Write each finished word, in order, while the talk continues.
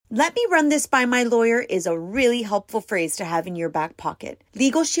Let me run this by my lawyer is a really helpful phrase to have in your back pocket.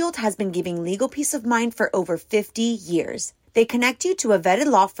 Legal Shield has been giving legal peace of mind for over 50 years. They connect you to a vetted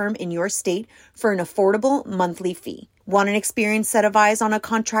law firm in your state for an affordable monthly fee. Want an experienced set of eyes on a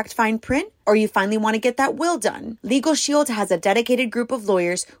contract fine print? Or you finally want to get that will done? Legal Shield has a dedicated group of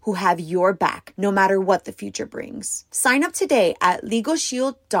lawyers who have your back, no matter what the future brings. Sign up today at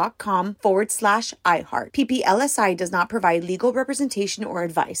LegalShield.com/iHeart. PPLSI does not provide legal representation or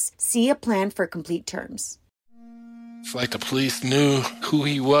advice. See a plan for complete terms. It's like the police knew who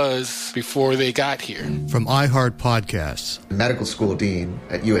he was before they got here. From iHeart Podcasts. The medical school dean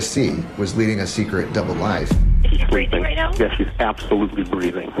at USC was leading a secret double life. Is she breathing right now? Yes, she's absolutely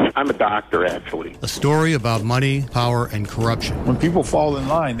breathing. I'm a doctor, actually. A story about money, power, and corruption. When people fall in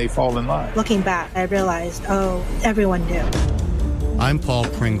line, they fall in line. Looking back, I realized, everyone knew. I'm Paul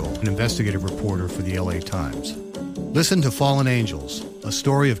Pringle, an investigative reporter for the LA Times. Listen to Fallen Angels, a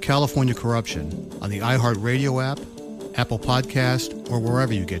story of California corruption on the iHeart Radio app, Apple Podcast, or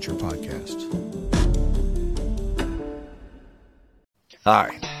wherever you get your podcasts.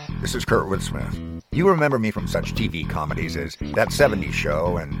 Hi, this is Kurtwood Smith. You remember me from such TV comedies as That 70s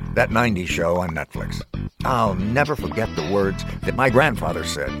Show and That 90s Show on Netflix. I'll never forget the words that my grandfather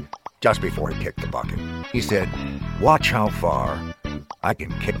said just before he kicked the bucket. He said, "Watch how far I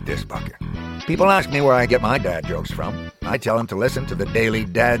can kick this bucket." People ask me where I get my dad jokes from. I tell them to listen to the Daily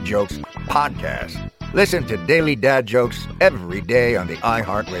Dad Jokes podcast. Listen to Daily Dad Jokes every day on the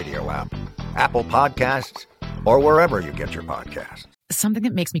iHeartRadio app, Apple Podcasts, or wherever you get your podcasts. Something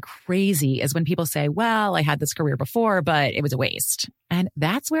that makes me crazy is when people say, well, I had this career before, but it was a waste. And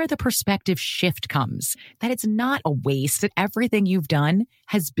that's where the perspective shift comes, that it's not a waste, that everything you've done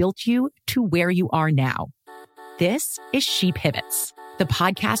has built you to where you are now. This is She Pivots, the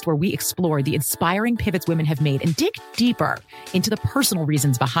podcast where we explore the inspiring pivots women have made and dig deeper into the personal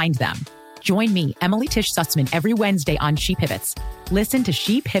reasons behind them. Join me, Emily Tish Sussman, every Wednesday on She Pivots. Listen to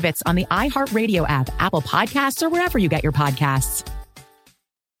She Pivots on the iHeartRadio app, Apple Podcasts, or wherever you get your podcasts.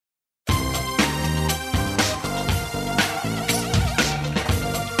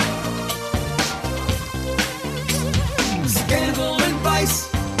 Scandal and vice,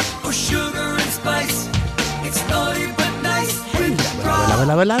 or sugar and spice. It's naughty but nice. Hello.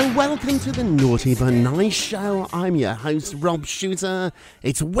 Welcome to the Naughty But Nice Show. I'm your host, Rob Shooter.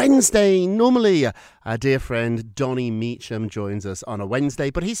 It's Wednesday. Normally, our dear friend Donnie Meacham joins us on a Wednesday,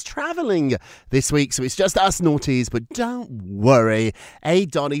 but he's travelling this week, so it's just us naughties. But don't worry,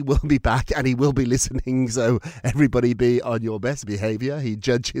 Donnie will be back and he will be listening, so everybody be on your best behaviour. He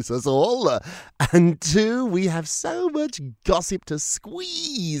judges us all. And two, we have so much gossip to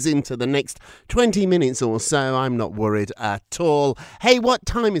squeeze into the next 20 minutes or so. I'm not worried at all. Hey, what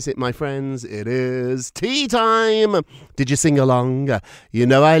time is it, my friends? It is tea time. Did you sing along? You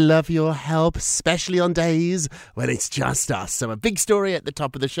know I love your help, especially on days when it's just us. So a big story at the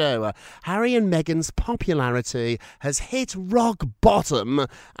top of the show. Harry and Meghan's popularity has hit rock bottom,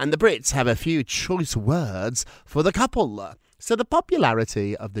 and the Brits have a few choice words for the couple. So the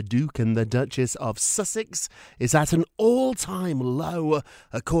popularity of the Duke and the Duchess of Sussex is at an all-time low,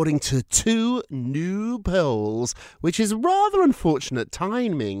 according to two new polls, which is rather unfortunate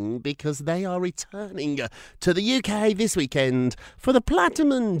timing because they are returning to the UK this weekend for the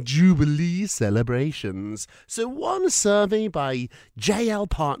Platinum Jubilee celebrations. So one survey by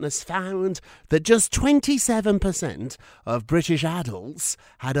JL Partners found that just 27% of British adults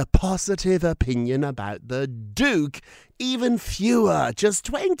had a positive opinion about the Duke. Even fewer, just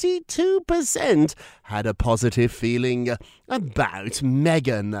 22%, had a positive feeling about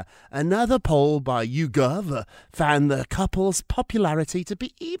Meghan. Another poll by YouGov found the couple's popularity to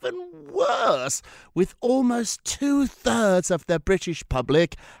be even worse, with almost 2/3 of the British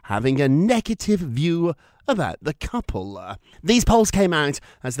public having a negative view about the couple. These polls came out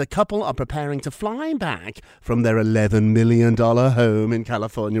as the couple are preparing to fly back from their $11 million home in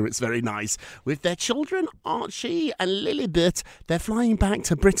California. It's very nice. With their children, Archie and Lilibet, they're flying back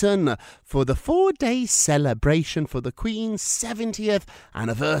to Britain for the 4-day celebration for the Queen's 70th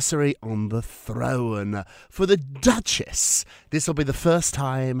anniversary on the throne. For the Duchess, this will be the first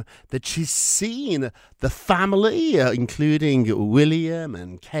time that she's seen the family, including William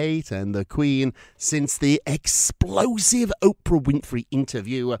and Kate and the Queen, since the explosive Oprah Winfrey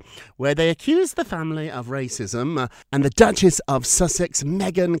interview where they accused the family of racism, and the Duchess of Sussex,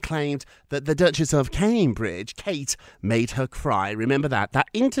 Meghan, claimed that the Duchess of Cambridge, Kate, made her cry. Remember that? That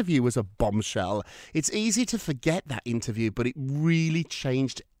interview was a bombshell. It's easy to forget that interview, but it really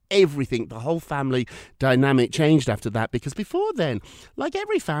changed everything. The whole family dynamic changed after that, because before then, like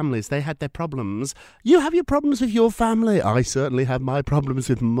every families, they had their problems. You have your problems with your family. I certainly have my problems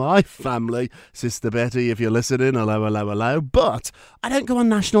with my family. Sister Betty, if you're listening, hello. But I don't go on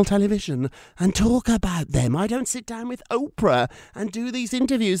national television and talk about them. I don't sit down with Oprah and do these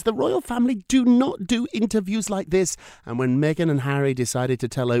interviews. The royal family do not do interviews like this. And when Meghan and Harry decided to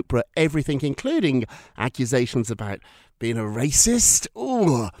tell Oprah everything, including accusations about being a racist,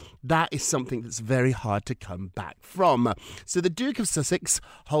 that is something that's very hard to come back from. So the Duke of Sussex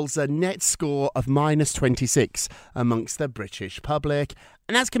holds a net score of minus 26 amongst the British public,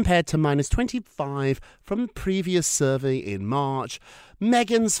 and that's compared to minus 25 from the previous survey in March.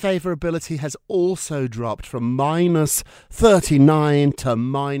 Meghan's favourability has also dropped from minus 39 to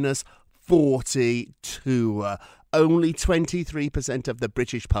minus 42. Only 23% of the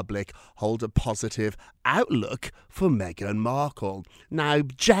British public hold a positive outlook for Meghan Markle. Now,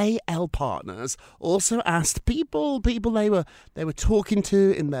 JL Partners also asked people they were talking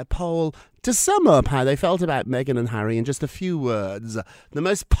to in their poll to sum up how they felt about Meghan and Harry in just a few words. The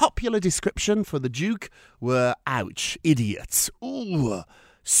most popular description for the Duke were ouch, idiots,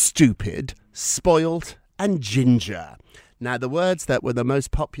 stupid, spoilt, and ginger. Now, the words that were the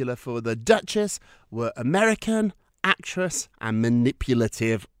most popular for the Duchess were American, actress, and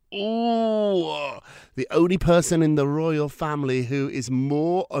manipulative. The only person in the royal family who is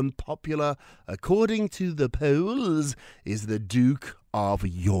more unpopular, according to the polls, is the Duke of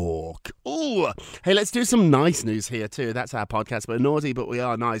York. Hey, let's do some nice news here too. That's our podcast. We're naughty, but we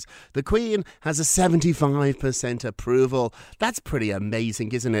are nice. The Queen has a 75% approval. That's pretty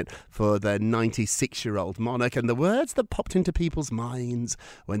amazing, isn't it, for the 96-year-old monarch? And the words that popped into people's minds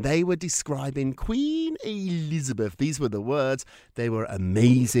when they were describing Queen Elizabeth, these were the words. They were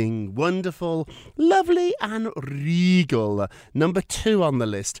amazing, wonderful, lovely, and regal. Number 2 on the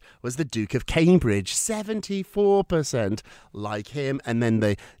list was the Duke of Cambridge, 74% like him. And then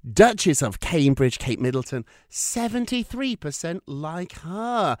the Duchess of Cambridge, Kate Middleton, 73% like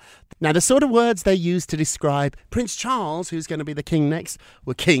her. Now, the sort of words they used to describe Prince Charles, who's going to be the king next,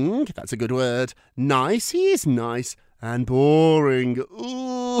 were king, that's a good word, nice, he is nice, and boring.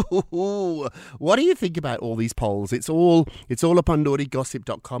 What do you think about all these polls? It's all up on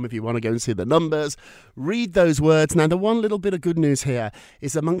naughtygossip.com if you want to go and see the numbers. Read those words. Now, the one little bit of good news here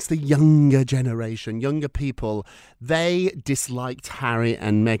is amongst the younger generation, younger people, they disliked Harry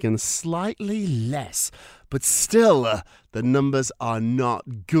and Meghan slightly less. But still, the numbers are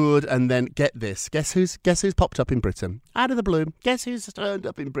not good. And then get this. Guess who's popped up in Britain? Out of the blue. Guess who's turned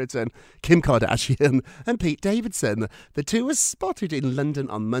up in Britain? Kim Kardashian and Pete Davidson. The two were spotted in London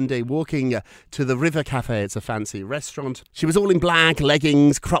on Monday walking to the River Cafe. It's a fancy restaurant. She was all in black,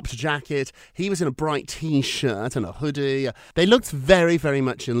 leggings, cropped jacket. He was in a bright T-shirt and a hoodie. They looked very, very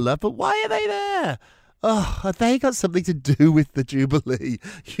much in love. But why are they there? Have they got something to do with the Jubilee?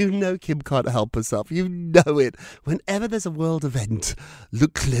 You know Kim can't help herself. You know it. Whenever there's a world event,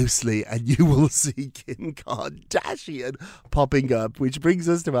 look closely and you will see Kim Kardashian popping up, which brings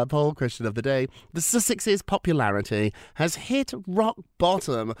us to our poll question of the day. The Sussex's popularity has hit rock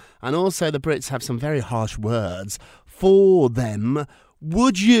bottom, and also the Brits have some very harsh words for them.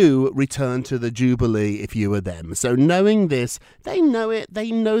 Would you return to the Jubilee if you were them? So knowing this, they know it. They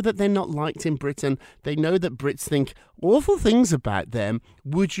know that they're not liked in Britain. They know that Brits think awful things about them.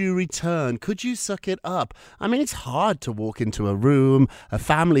 Would you return? Could you suck it up? I mean, it's hard to walk into a room, a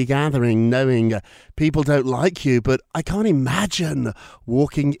family gathering, knowing people don't like you. But I can't imagine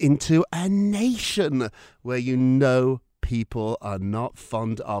walking into a nation where you know people are not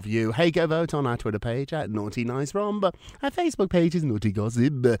fond of you. Hey, go vote on our Twitter page at Naughty Nice Romb. Our Facebook page is Naughty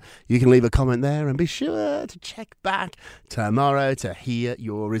Gossip. You can leave a comment there and be sure to check back tomorrow to hear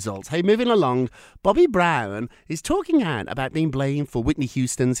your results. Hey, moving along, Bobby Brown is talking out about being blamed for Whitney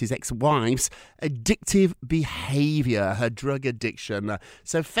Houston's, his ex-wife's, addictive behaviour, her drug addiction.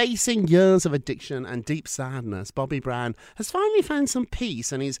 So facing years of addiction and deep sadness, Bobby Brown has finally found some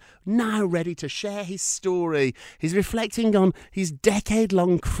peace and he's now ready to share his story. He's reflecting on his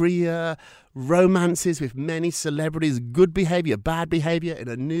decade-long career, romances with many celebrities, good behaviour, bad behaviour, in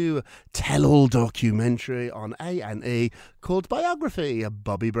a new tell-all documentary on A&E called Biography of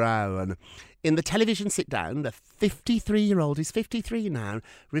Bobby Brown. In the television sit-down, the 53-year-old, he's 53 now,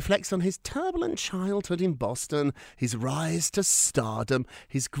 reflects on his turbulent childhood in Boston, his rise to stardom,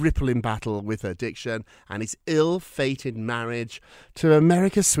 his crippling battle with addiction, and his ill-fated marriage to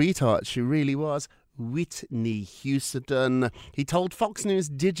America's sweetheart. She really was Whitney Houston. He told Fox News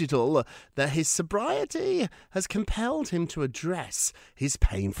Digital that his sobriety has compelled him to address his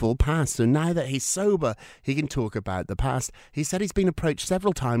painful past. So now that he's sober, he can talk about the past. He said he's been approached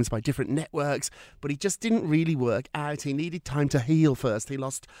several times by different networks, but he just didn't really work out. He needed time to heal first. He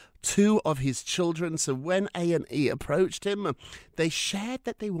lost 2 of his children, so when A&E approached him, they shared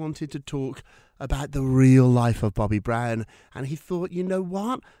that they wanted to talk about the real life of Bobby Brown, and he thought, you know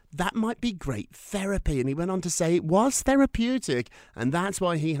what, that might be great therapy. And he went on to say it was therapeutic, and that's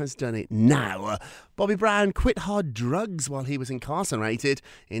why he has done it now. Bobby Brown quit hard drugs while he was incarcerated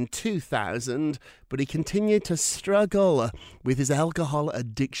in 2000, but he continued to struggle with his alcohol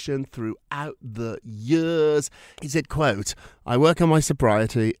addiction throughout the years. He said, quote, "I work on my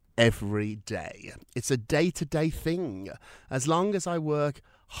sobriety every day. It's a day-to-day thing. As long as I work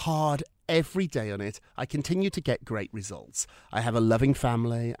hard every day on it, I continue to get great results. I have a loving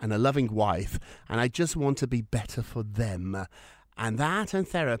family and a loving wife, and I just want to be better for them. And that and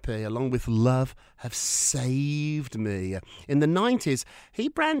therapy, along with love, have saved me." In the 90s, he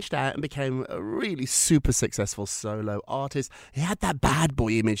branched out and became a really super successful solo artist. He had that bad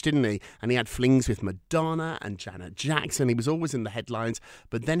boy image, didn't he? And he had flings with Madonna and Janet Jackson. He was always in the headlines.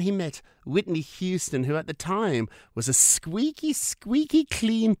 But then he met Whitney Houston, who at the time was a squeaky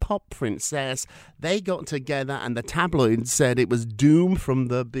clean pop princess. They got together and the tabloids said it was doomed from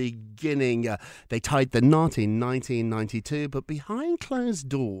the beginning. They tied the knot in 1992, but behind closed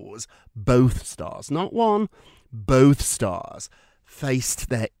doors, both stars, not one, both stars, faced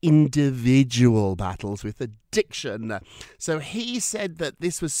their individual battles with addiction. So he said that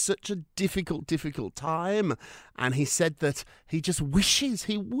this was such a difficult time, and he said that he just wishes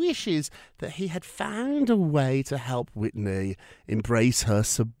that he had found a way to help Whitney embrace her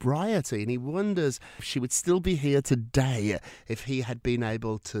sobriety, and he wonders if she would still be here today if he had been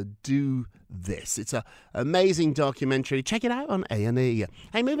able to do this. It's an amazing documentary. Check it out on A&E.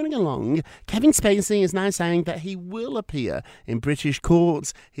 Hey, moving along, Kevin Spacey is now saying that he will appear in British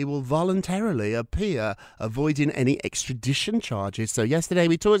courts. He will voluntarily appear, avoiding any extradition charges. So yesterday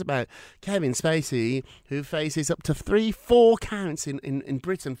we talked about Kevin Spacey, who faces up to 4 counts in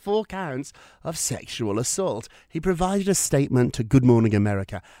Britain, 4 counts of sexual assault. He provided a statement to Good Morning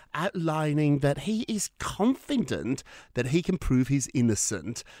America outlining that he is confident that he can prove he's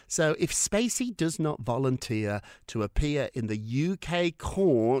innocent. So if Spacey does not volunteer to appear in the UK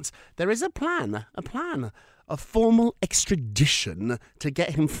courts, there is a plan, a formal extradition to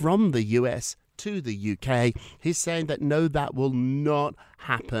get him from the US to the UK. He's saying that no, that will not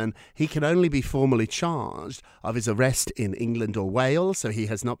happen. He can only be formally charged of his arrest in England or Wales, so he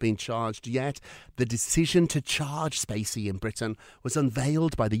has not been charged yet. The decision to charge Spacey in Britain was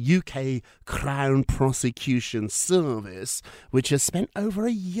unveiled by the UK Crown Prosecution Service, which has spent over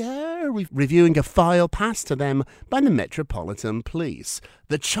a year reviewing a file passed to them by the Metropolitan Police.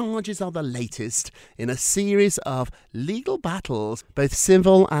 The charges are the latest in a series of legal battles, both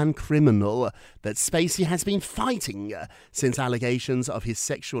civil and criminal, that Spacey has been fighting since allegations of his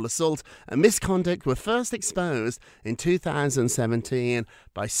sexual assault and misconduct were first exposed in 2017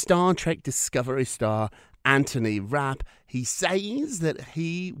 by Star Trek Discovery star Anthony Rapp. He says that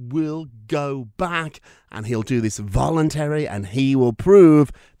he will go back and he'll do this voluntary and he will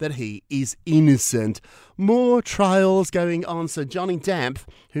prove that he is innocent. More trials going on. So Johnny Depp,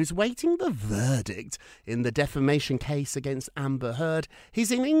 who's waiting the verdict in the defamation case against Amber Heard,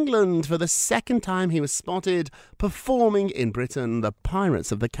 he's in England for the second time he was spotted performing in Britain. The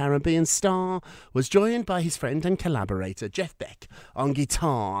Pirates of the Caribbean star was joined by his friend and collaborator Jeff Beck on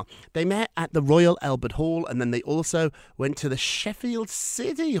guitar. They met at the Royal Albert Hall and then they also went to the Sheffield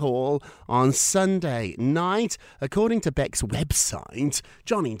City Hall on Sunday night. According to Beck's website,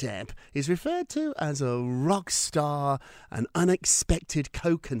 Johnny Depp is referred to as a rock star, an unexpected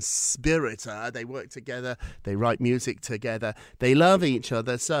co-conspirator. They work together, they write music together, they love each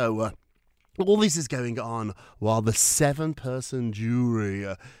other. So all this is going on while the 7-person jury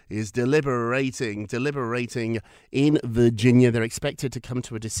is deliberating in Virginia. They're expected to come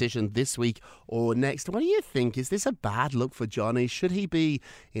to a decision this week or next. What do you think? Is this a bad look for Johnny? Should he be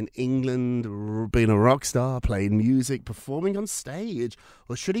in England being a rock star, playing music, performing on stage?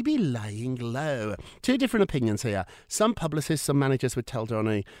 Or should he be laying low? 2 different opinions here. Some publicists, some managers would tell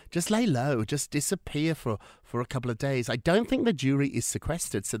Johnny, just lay low, just disappear for for a couple of days. I don't think the jury is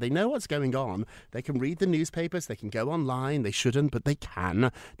sequestered, so they know what's going on. They can read the newspapers, they can go online. They shouldn't, but they can.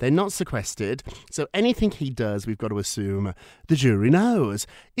 They're not sequestered. So anything he does, we've got to assume the jury knows.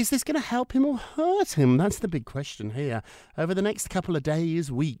 Is this going to help him or hurt him? That's the big question here. Over the next couple of days,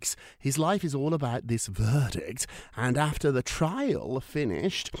 weeks, his life is all about this verdict. And after the trial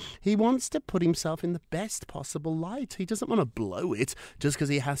finished, he wants to put himself in the best possible light. He doesn't want to blow it just because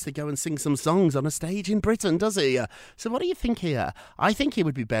he has to go and sing some songs on a stage in Britain, does he? So what do you think here? I think he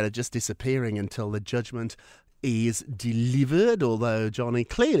would be better just disappearing until the judgment is delivered, although Johnny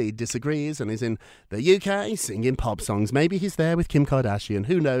clearly disagrees and is in the UK singing pop songs. Maybe he's there with Kim Kardashian,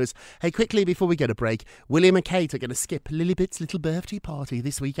 who knows? Hey, quickly before we get a break, William and Kate are going to skip Lilibet's little birthday party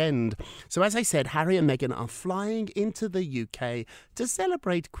this weekend. So as I said, Harry and Meghan are flying into the UK to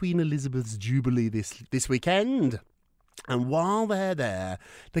celebrate Queen Elizabeth's Jubilee this weekend. And while they're there,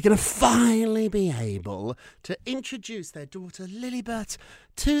 they're going to finally be able to introduce their daughter Lilibet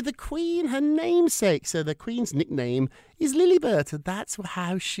to the Queen, her namesake. So the Queen's nickname is Lilibet, and that's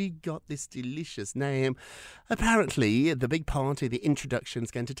how she got this delicious name. Apparently, the big party, the introduction,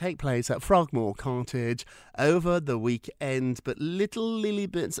 is going to take place at Frogmore Cottage over the weekend. But little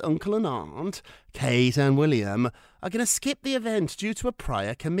Lilibet's uncle and aunt, Kate and William, are going to skip the event due to a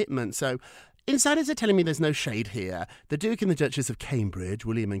prior commitment. So insiders are telling me there's no shade here. The Duke and the Duchess of Cambridge,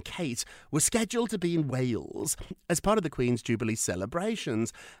 William and Kate, were scheduled to be in Wales as part of the Queen's Jubilee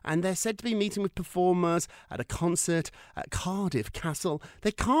celebrations, and they're said to be meeting with performers at a concert at Cardiff Castle.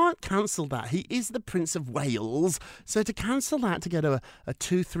 They can't cancel that. He is the Prince of Wales, so to cancel that to go to a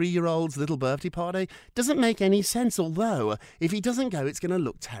 2-3-year-old's little birthday party doesn't make any sense, although if he doesn't go, it's going to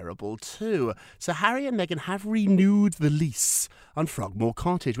look terrible too. So Harry and Meghan have renewed the lease on Frogmore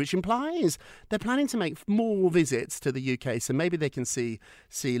Cottage, which implies they're planning to make more visits to the UK, so maybe they can see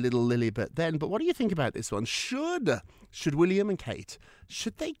little Lilibet then. But what do you think about this one? Should William and Kate,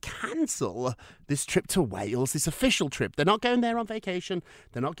 should they cancel this trip to Wales, this official trip? They're not going there on vacation.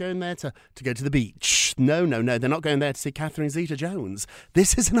 They're not going there to go to the beach. No. They're not going there to see Catherine Zeta-Jones.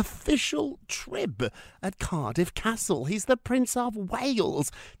 This is an official trip at Cardiff Castle. He's the Prince of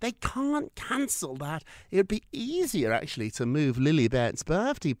Wales. They can't cancel that. It would be easier, actually, to move Lilibet's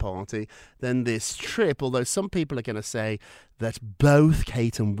birthday party than this trip, although some people are going to say that both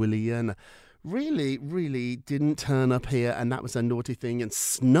Kate and William really didn't turn up here, and that was a naughty thing, and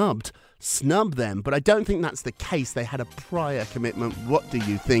snubbed them. But I don't think that's the case. They had a prior commitment. What do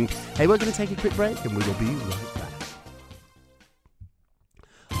you think? Hey, we're going to take a quick break, and we will be right back.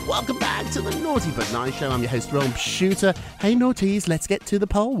 Welcome back to the Naughty But Nice Show. I'm your host, Rob Shooter. Hey, naughties, let's get to the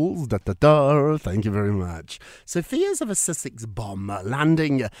polls. Thank you very much. So, fears of a Sussex bomb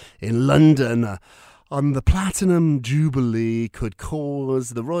landing in London on the Platinum Jubilee could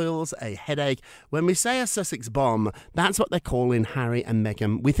cause the royals a headache. When we say a Sussex bomb, that's what they're calling Harry and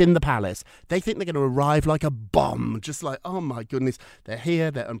Meghan within the palace. They think they're going to arrive like a bomb, just like, oh my goodness, they're here,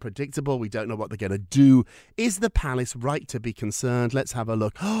 they're unpredictable, we don't know what they're going to do. Is the palace right to be concerned? Let's have a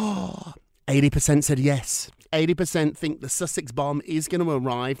look. 80% said yes. 80% think the Sussex bomb is going to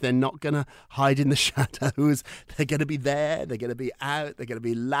arrive. They're not going to hide in the shadows. They're going to be there. They're going to be out. They're going to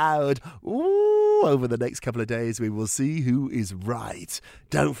be loud. Ooh, over the next couple of days, we will see who is right.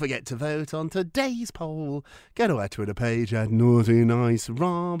 Don't forget to vote on today's poll. Go to our Twitter page at Naughty Nice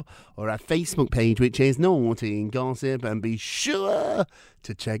Rob, or our Facebook page, which is Naughty Gossip, and be sure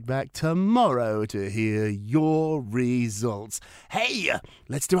to check back tomorrow to hear your results. Hey,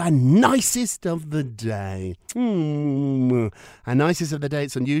 let's do our nicest of the day. Our nicest of the day,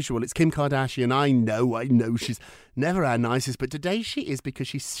 it's unusual. It's Kim Kardashian. I know she's never our nicest, but today she is, because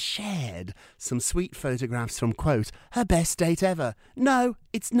she shared some sweet photographs from, quote, her best date ever. No,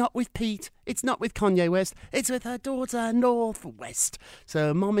 it's not with Pete. It's not with Kanye West. It's with her daughter, North West.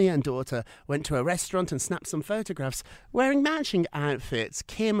 So mommy and daughter went to a restaurant and snapped some photographs wearing matching outfits.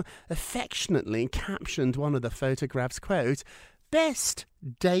 Kim affectionately captioned one of the photographs, quote, best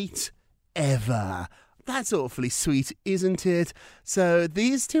date ever. That's awfully sweet, isn't it? So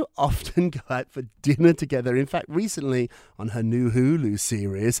these two often go out for dinner together. In fact, recently on her new Hulu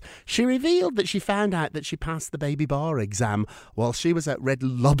series, she revealed that she found out that she passed the baby bar exam while she was at Red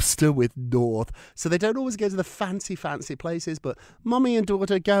Lobster with North. So they don't always go to the fancy places, but mommy and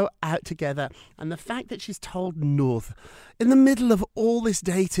daughter go out together. And the fact that she's told North, in the middle of all this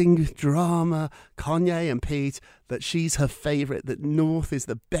dating drama, Kanye and Pete, that she's her favourite, that North is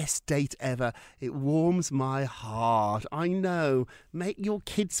the best date ever. It warms my heart. I know. Make your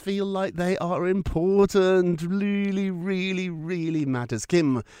kids feel like they are important. Really, really, really matters.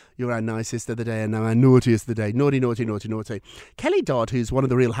 Kim, you're our nicest of the day and now our naughtiest of the day. Naughty, naughty, naughty, naughty. Kelly Dodd, who's one of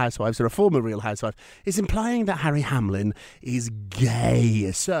the Real Housewives, or a former Real Housewife, is implying that Harry Hamlin is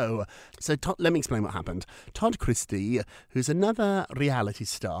gay. So let me explain what happened. Todd Christie, who's another reality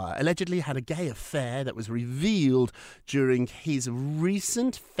star, allegedly had a gay affair that was revealed during his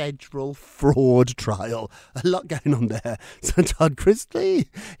recent federal fraud trial. A lot going on there. So Todd Christie,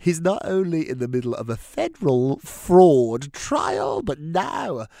 he's not only in the middle of a federal fraud trial, but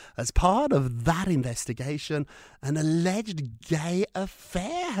now, as part of that investigation, an alleged gay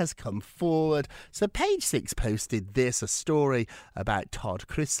affair has come forward. So Page Six posted this, a story about Todd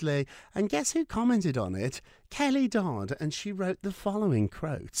Chrisley, and guess who commented on it? Kelly Dodd, and she wrote the following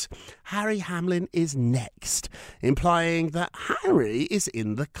quote: Harry Hamlin is next, implying that Harry is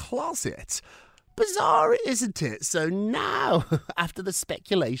in the closet. Bizarre, isn't it? So now, after the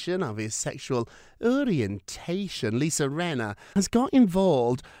speculation of his sexual orientation, Lisa Rinna has got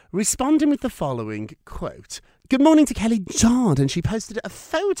involved, responding with the following quote: Good morning to Kelly Dodd, and she posted a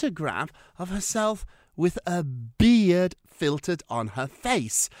photograph of herself with a beard filtered on her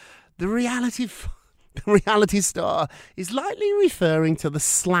face. The reality star is likely referring to the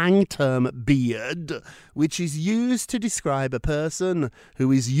slang term beard, which is used to describe a person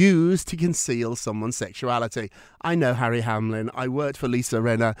who is used to conceal someone's sexuality. I know Harry Hamlin. I worked for Lisa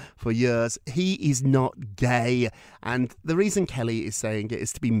Rinna for years. He is not gay. And the reason Kelly is saying it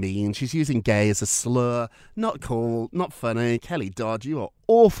is to be mean. She's using gay as a slur. Not cool, not funny. Kelly Dodd, you are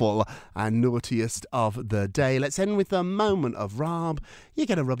awful and naughtiest of the day. Let's end with a moment of Rob. You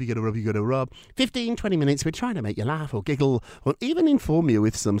get a rub, you get a rub, you get a rub. 15, 20 minutes, we're trying to make you laugh or giggle or even inform you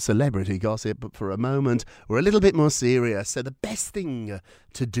with some celebrity gossip, but for a moment, we're a little bit more serious. So the best thing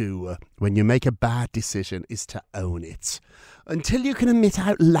to do when you make a bad decision is to own it. Until you can admit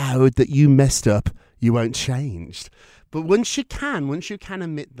out loud that you messed up, you won't change. But once you can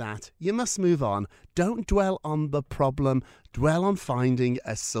admit that, you must move on. Don't dwell on the problem. Dwell on finding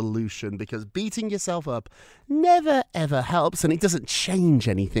a solution, because beating yourself up never, ever helps, and it doesn't change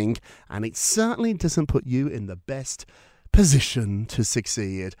anything, and it certainly doesn't put you in the best position to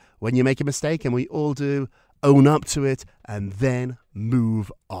succeed. When you make a mistake, and we all do, own up to it, and then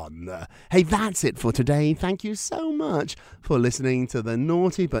move on. Hey, that's it for today. Thank you so much for listening to the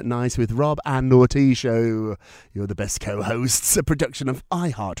Naughty But Nice with Rob and Naughty show. You're the best co-hosts, a production of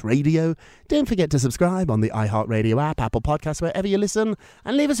iHeartRadio. Don't forget to subscribe on the iHeartRadio app, Apple Podcasts, wherever you listen,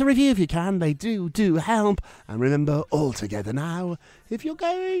 and leave us a review if you can. They do help. And remember, all together now, if you're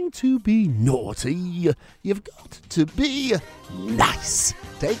going to be naughty, you've got to be nice.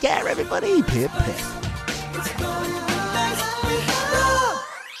 Take care, everybody. Pip, pip.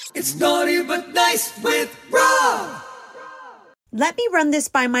 It's Naughty But Nice with Rob. Let me run this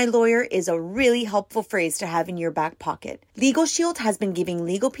by my lawyer is a really helpful phrase to have in your back pocket. Legal Shield has been giving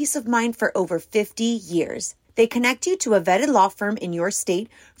legal peace of mind for over 50 years. They connect you to a vetted law firm in your state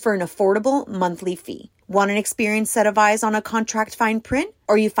for an affordable monthly fee. Want an experienced set of eyes on a contract fine print?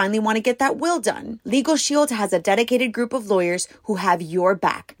 Or you finally want to get that will done? Legal Shield has a dedicated group of lawyers who have your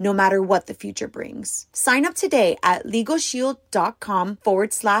back, no matter what the future brings. Sign up today at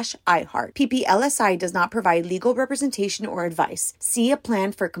LegalShield.com/iHeart. PPLSI does not provide legal representation or advice. See a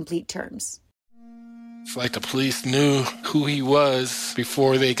plan for complete terms. It's like the police knew who he was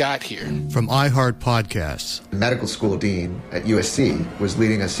before they got here. From iHeart Podcasts. The medical school dean at USC was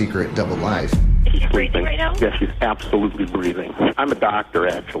leading a secret double life. She's breathing right now? Yes, she's absolutely breathing. I'm a doctor,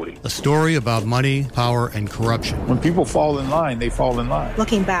 actually. A story about money, power, and corruption. When people fall in line, they fall in line.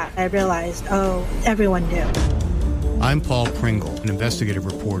 Looking back, I realized, everyone knew. I'm Paul Pringle, an investigative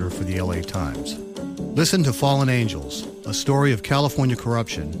reporter for the LA Times. Listen to Fallen Angels, a story of California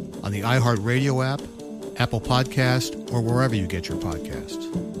corruption on the iHeartRadio app, Apple Podcast, or wherever you get your podcasts.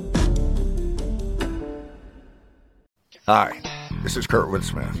 Hi, this is Kurtwood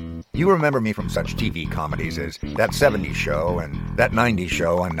Smith. You remember me from such TV comedies as That 70s Show and That 90s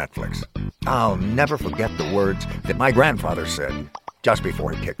Show on Netflix. I'll never forget the words that my grandfather said just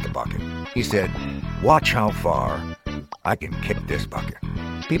before he kicked the bucket. He said, "Watch how far I can kick this bucket."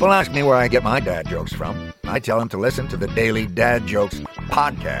 People ask me where I get my dad jokes from. I tell them to listen to the Daily Dad Jokes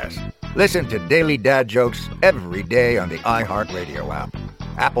podcast. Listen to Daily Dad Jokes every day on the iHeartRadio app,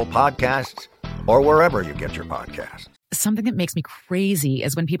 Apple Podcasts, or wherever you get your podcasts. Something that makes me crazy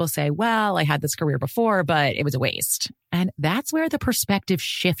is when people say, well, I had this career before, but it was a waste. And that's where the perspective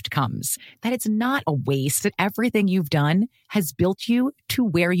shift comes, that it's not a waste, that everything you've done has built you to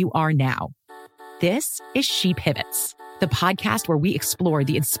where you are now. This is She Pivots, the podcast where we explore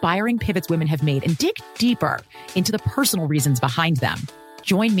the inspiring pivots women have made and dig deeper into the personal reasons behind them.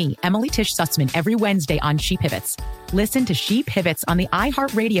 Join me, Emily Tish Sussman, every Wednesday on She Pivots. Listen to She Pivots on the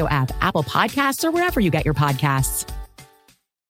iHeartRadio app, Apple Podcasts, or wherever you get your podcasts.